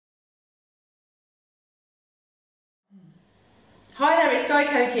Hi there, it's Di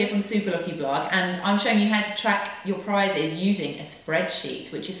Coke here from Super Lucky Blog, and I'm showing you how to track your prizes using a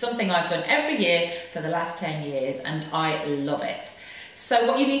spreadsheet, which is something I've done every year for the last 10 years and I love it. So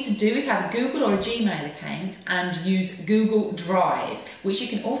what you need to do is have a Google or a Gmail account and use Google Drive, which you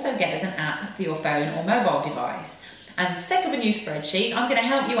can also get as an app for your phone or mobile device. And set up a new spreadsheet. I'm going to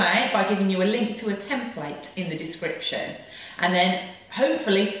help you out by giving you a link to a template in the description, and then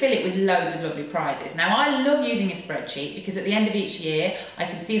hopefully fill it with loads of lovely prizes. Now, I love using a spreadsheet because at the end of each year I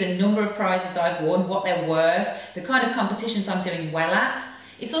can see the number of prizes I've won, what they're worth, the kind of competitions I'm doing well at.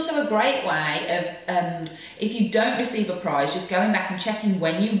 It's also a great way of, if you don't receive a prize, just going back and checking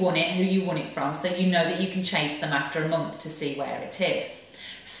when you won it, who you won it from, so you know that you can chase them after a month to see where it is.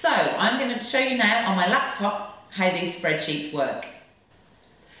 So I'm going to show you now on my laptop how these spreadsheets work.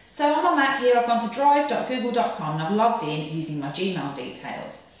 So on my Mac here, I've gone to drive.google.com and I've logged in using my Gmail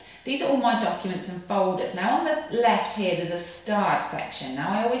details. These are all my documents and folders. Now on the left here, there's a start section. Now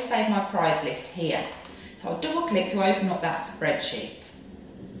I always save my prize list here. So I'll double click to open up that spreadsheet.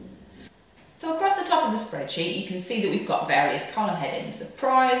 So across the top of the spreadsheet, you can see that we've got various column headings. The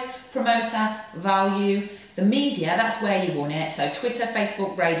prize, promoter, value, the media, that's where you won it. So Twitter,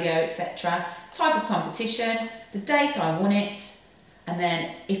 Facebook, radio, etc. Type of competition, the date I won it, and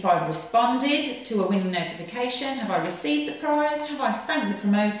then if I've responded to a winning notification, have I received the prize, have I thanked the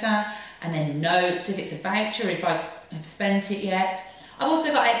promoter, and then notes if it's a voucher, if I have spent it yet. I've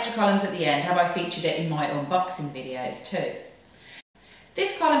also got extra columns at the end, have I featured it in my unboxing videos too.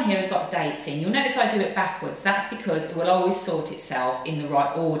 This column here has got dates in. You'll notice I do it backwards. That's because it will always sort itself in the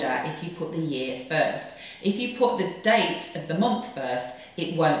right order if you put the year first. If you put the date of the month first,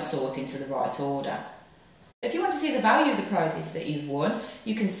 it won't sort into the right order. If you want to see the value of the prizes that you've won,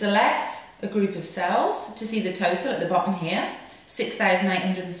 you can select a group of cells to see the total at the bottom here,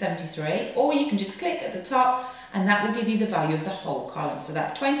 6,873, or you can just click at the top and that will give you the value of the whole column. So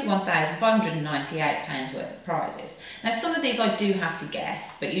that's £21,598 worth of prizes. Now some of these I do have to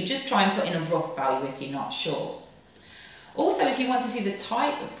guess, but you just try and put in a rough value if you're not sure. Also, if you want to see the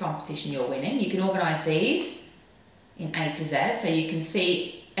type of competition you're winning, you can organise these in A to Z, so you can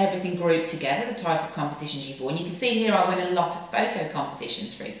see everything grouped together, the type of competitions you've won. You can see here I win a lot of photo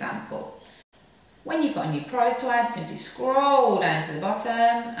competitions, for example. When you've got a new prize to add, simply scroll down to the bottom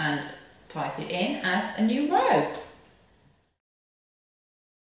and type it in as a new row.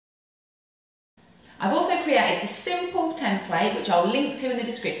 I've also created this simple template, which I'll link to in the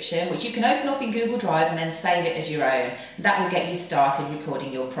description, which you can open up in Google Drive and then save it as your own. That will get you started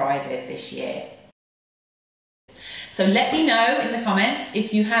recording your prizes this year. So let me know in the comments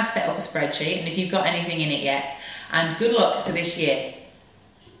if you have set up a spreadsheet and if you've got anything in it yet, and good luck for this year.